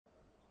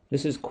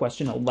This is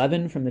question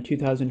 11 from the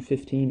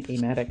 2015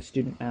 AMATYC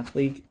Student Math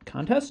League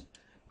contest.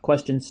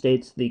 Question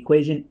states the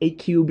equation a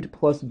cubed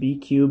plus b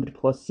cubed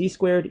plus c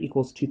squared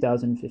equals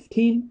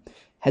 2015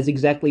 has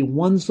exactly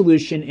one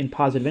solution in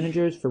positive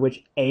integers for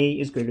which a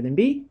is greater than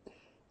b,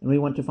 and we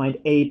want to find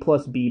a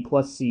plus b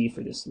plus c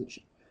for this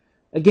solution.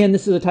 Again,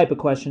 this is a type of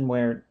question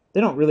where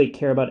they don't really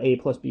care about a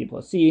plus b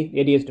plus c.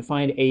 The idea is to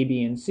find a,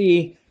 b, and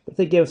c, but if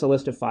they give us a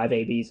list of 5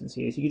 a, b's, and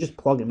c's, you can just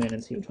plug them in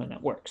and see which one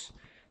that works.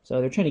 So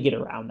they're trying to get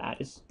around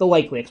that is the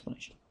likely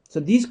explanation.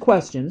 So these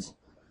questions,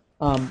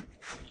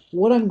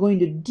 what I'm going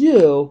to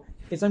do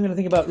is I'm going to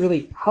think about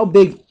really how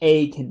big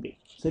a can be.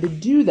 So to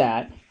do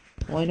that,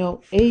 well, I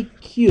know a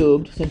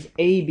cubed, since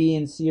a, b,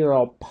 and c are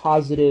all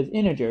positive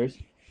integers,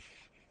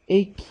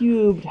 a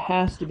cubed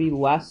has to be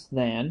less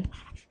than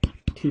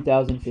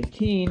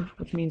 2015,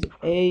 which means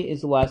a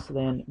is less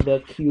than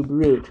the cube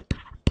root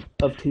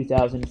of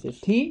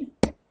 2015.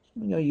 I'm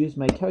going to use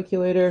my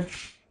calculator.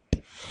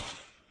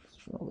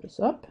 Roll this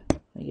up.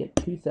 I get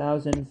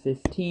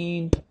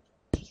 2015.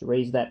 Just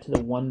raise that to the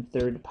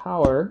 1/3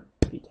 power.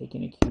 Be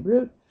taking a cube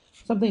root.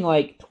 Something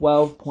like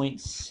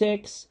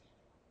 12.6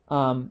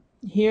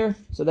 here.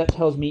 So that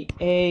tells me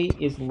a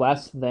is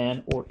less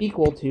than or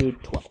equal to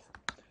 12.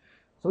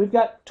 So we've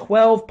got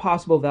 12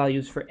 possible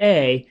values for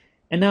a.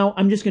 And now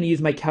I'm just going to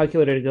use my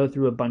calculator to go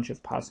through a bunch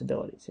of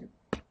possibilities here.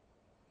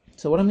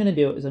 So what I'm going to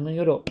do is I'm going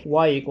to go to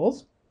y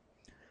equals.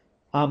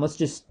 Let's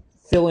just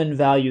fill in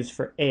values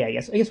for a, I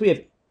guess. I guess we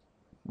have,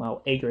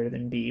 well, a greater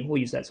than b. We'll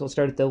use that. So we'll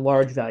start at the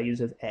large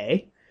values of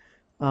a.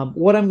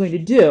 What I'm going to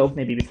do,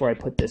 maybe before I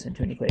put this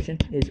into an equation,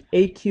 is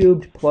a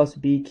cubed plus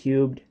b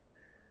cubed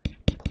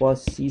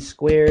plus c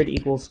squared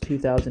equals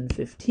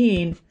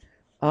 2015.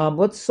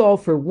 Let's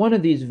solve for one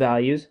of these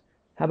values.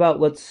 How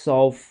about let's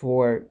solve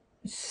for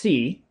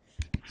c?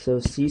 So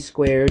c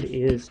squared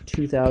is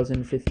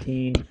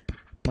 2015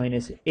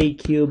 minus a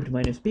cubed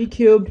minus b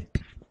cubed.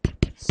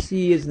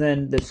 C is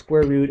then the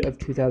square root of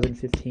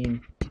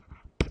 2015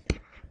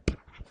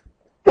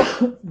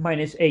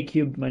 minus a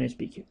cubed minus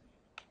b cubed.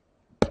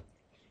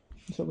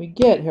 So what we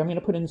get here, I'm going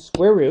to put in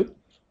square root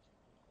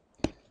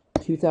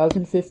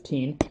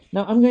 2015.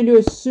 Now I'm going to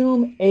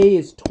assume a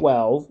is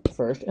 12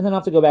 first, and then I'll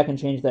have to go back and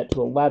change that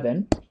to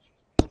 11.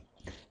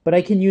 But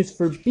I can use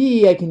for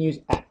b, I can use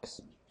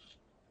x.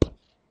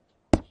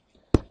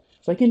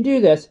 So I can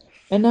do this,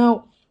 and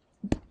now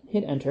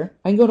hit enter.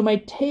 I can go to my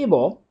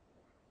table,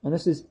 and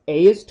this is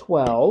a is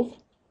 12.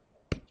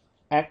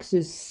 X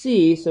is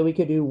c, so we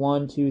could do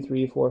 1, 2,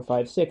 3, 4,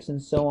 5, 6,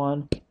 and so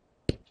on.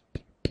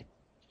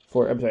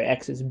 I'm sorry,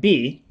 x is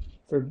b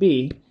for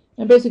b.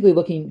 And basically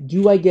looking,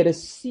 do I get a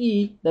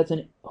c that's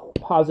a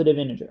positive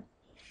integer?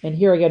 And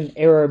here I get an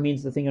error,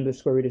 means the thing under the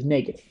square root is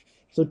negative.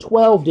 So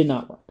 12 did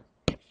not work.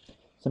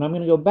 So now I'm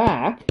going to go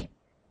back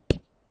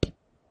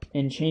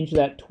and change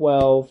that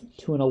 12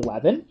 to an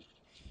 11.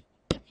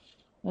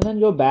 And then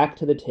go back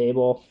to the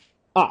table.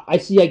 I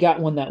see I got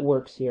one that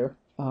works here.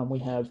 We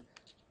have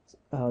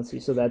let's see,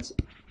 so that's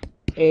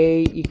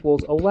a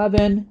equals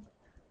 11.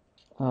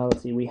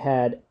 Let's see, we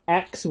had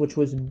x, which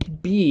was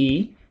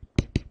b,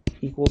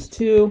 equals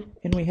 2,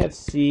 and we have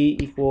c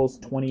equals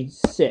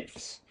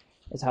 26,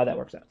 is how that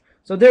works out.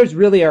 So there's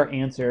really our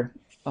answer.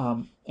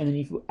 And then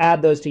if you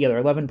add those together,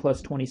 11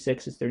 plus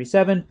 26 is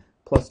 37,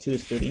 plus 2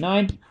 is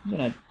 39. I'm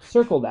going to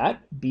circle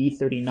that.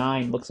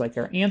 B39 looks like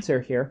our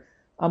answer here.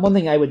 One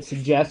thing I would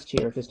suggest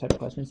here with this type of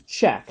question is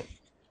check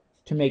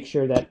to make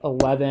sure that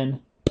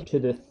 11 to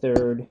the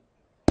third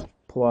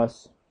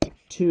plus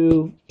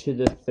 2 to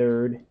the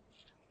third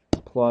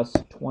plus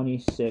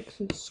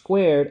 26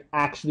 squared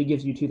actually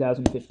gives you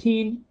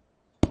 2015.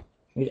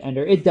 Hit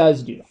enter. It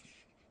does do that.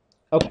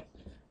 Okay.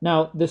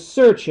 Now the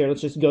search here,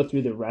 let's just go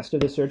through the rest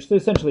of the search. So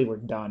essentially we're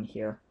done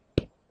here.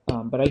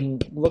 But I can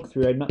look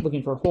through. I'm not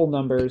looking for whole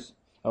numbers.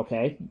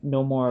 Okay.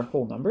 No more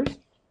whole numbers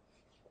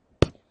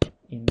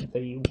in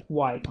the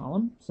y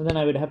column. So then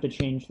I would have to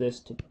change this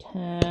to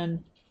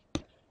 10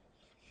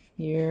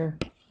 here.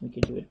 We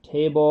could do a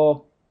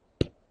table.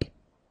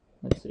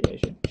 Let's see, I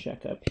should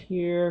check up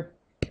here.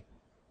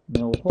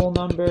 No whole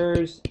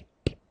numbers.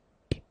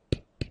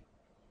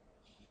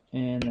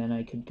 And then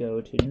I could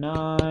go to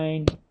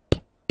 9.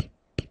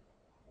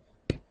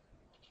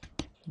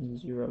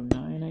 0,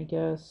 9, I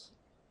guess.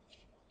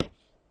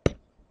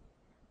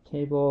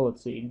 Table,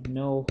 let's see,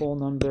 no whole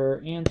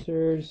number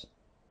answers.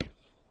 I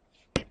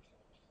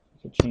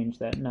could change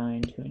that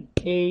 9 to an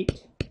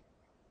 8.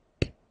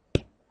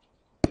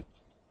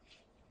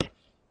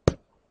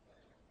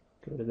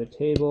 Go to the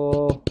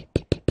table.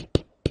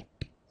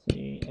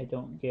 See, I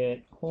don't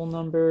get whole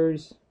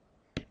numbers.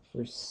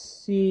 For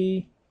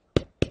C,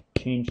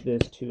 change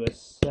this to a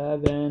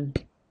 7.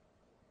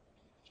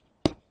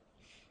 Go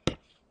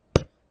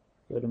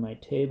to my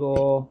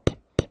table.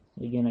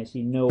 Again, I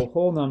see no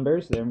whole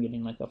numbers. There I'm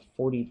getting like a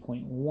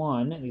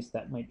 40.1. At least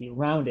that might be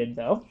rounded,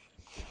 though.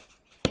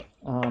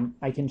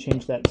 I can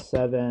change that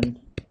 7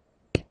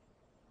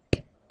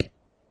 to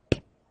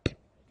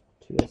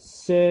a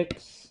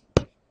 6.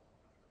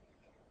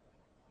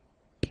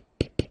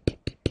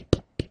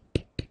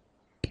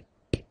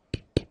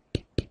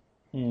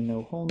 and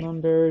no whole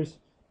numbers.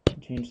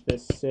 Change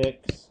this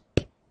 6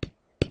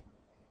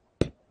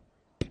 to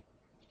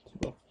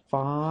a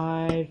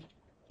 5.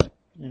 I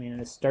mean,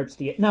 this starts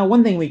to get... Now,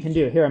 one thing we can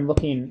do here, I'm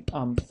looking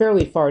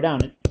fairly far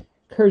down. It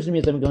occurs to me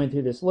as I'm going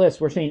through this list,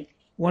 we're saying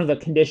one of the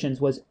conditions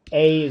was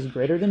A is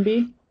greater than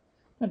B.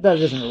 That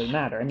doesn't really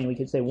matter. I mean, we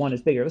could say 1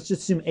 is bigger. Let's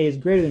just assume A is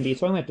greater than B,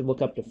 so I'm going to have to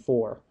look up to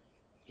 4.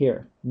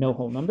 Here, no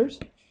whole numbers.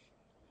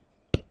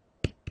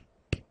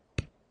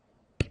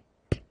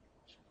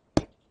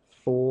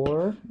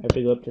 4. I have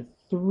to go up to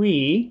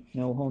 3.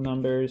 No whole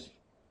numbers.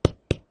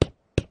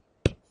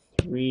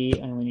 3.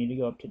 I only need to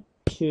go up to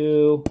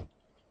 2.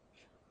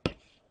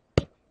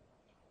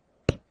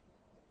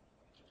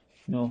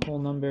 No whole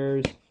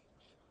numbers.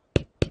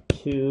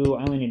 2.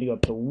 I only need to go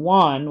up to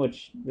 1,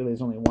 which really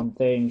is only one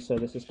thing, so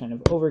this is kind of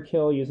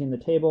overkill using the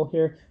table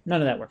here.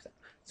 None of that works out.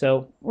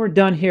 So we're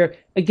done here.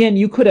 Again,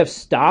 you could have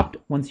stopped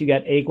once you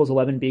got A equals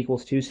 11, B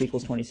equals 2, C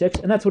equals 26,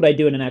 and that's what I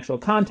do in an actual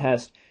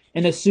contest,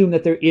 and assume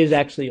that there is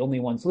actually only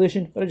one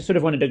solution. But I just sort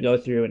of wanted to go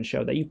through and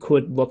show that you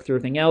could look through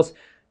everything else.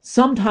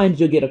 Sometimes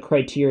you'll get a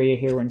criteria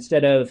here where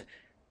instead of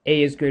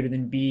A is greater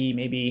than B,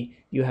 maybe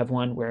you have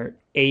one where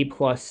A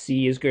plus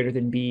C is greater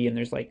than B, and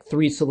there's like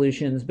 3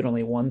 solutions, but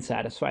only one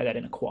satisfy that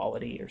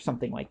inequality or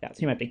something like that.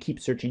 So you might have to keep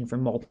searching for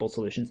multiple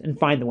solutions and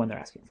find the one they're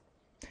asking for.